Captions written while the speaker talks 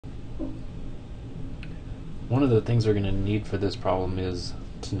One of the things we're going to need for this problem is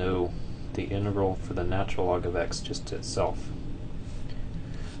to know the integral for the natural log of x just itself.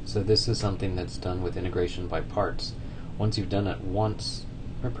 So this is something that's done with integration by parts. Once you've done it once,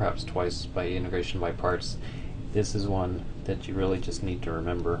 or perhaps twice by integration by parts, this is one that you really just need to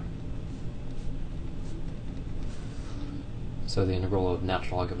remember. So the integral of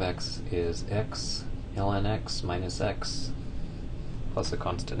natural log of x is x ln x minus x plus a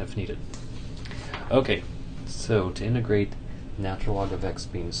constant if needed. Okay, so to integrate natural log of x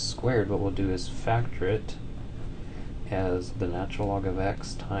being squared, what we'll do is factor it as the natural log of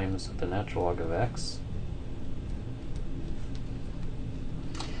x times the natural log of x.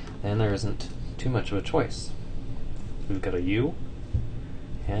 And there isn't too much of a choice. We've got a u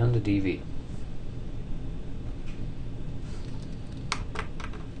and a dv.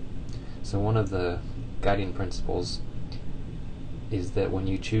 So one of the guiding principles is that when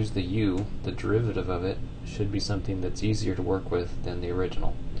you choose the u, the derivative of it should be something that's easier to work with than the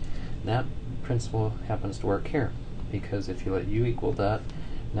original. And that principle happens to work here, because if you let u equal that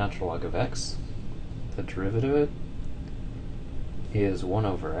natural log of x, the derivative of it is 1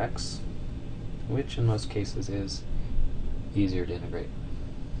 over x, which in most cases is easier to integrate.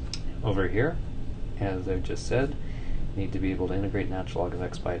 Over here, as I just said, you need to be able to integrate natural log of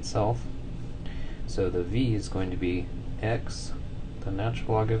x by itself. So the v is going to be x, the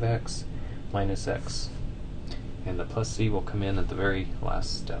natural log of x, minus x. And the plus c will come in at the very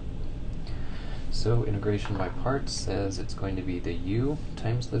last step. So integration by parts says it's going to be the u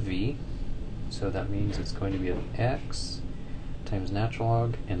times the v. So that means it's going to be an x times natural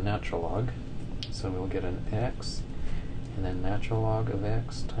log and natural log. So we'll get an x and then natural log of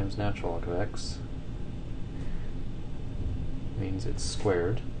x times natural log of x. Means it's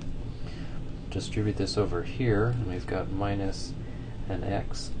squared. Distribute this over here, and we've got minus an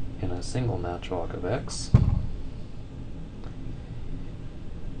x and a single natural log of x.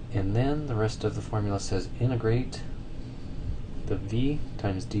 And then the rest of the formula says integrate the v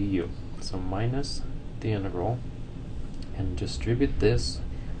times du. So minus the integral, and distribute this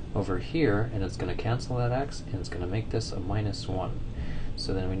over here, and it's going to cancel that x, and it's going to make this a minus 1.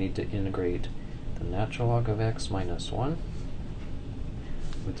 So then we need to integrate the natural log of x minus 1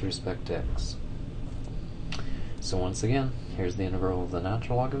 with respect to x. So once again, here's the integral of the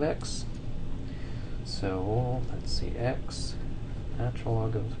natural log of x. So let's see, x, natural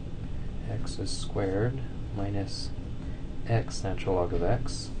log of x is squared minus x natural log of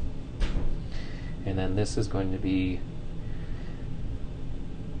x. And then this is going to be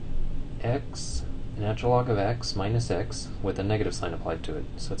x natural log of x minus x with a negative sign applied to it.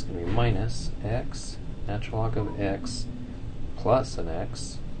 So it's going to be minus x natural log of x plus an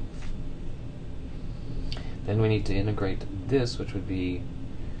x. Then we need to integrate this, which would be,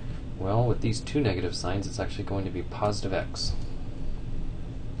 well, with these two negative signs, it's actually going to be positive x.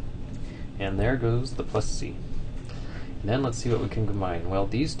 And there goes the plus c. And then let's see what we can combine. Well,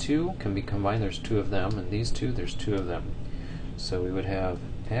 these two can be combined, there's two of them, and these two, there's two of them. So we would have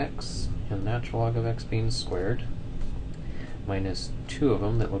x and natural log of x being squared minus two of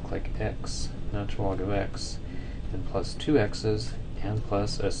them that look like x natural log of x, and plus two x's and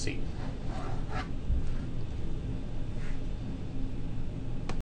plus a c.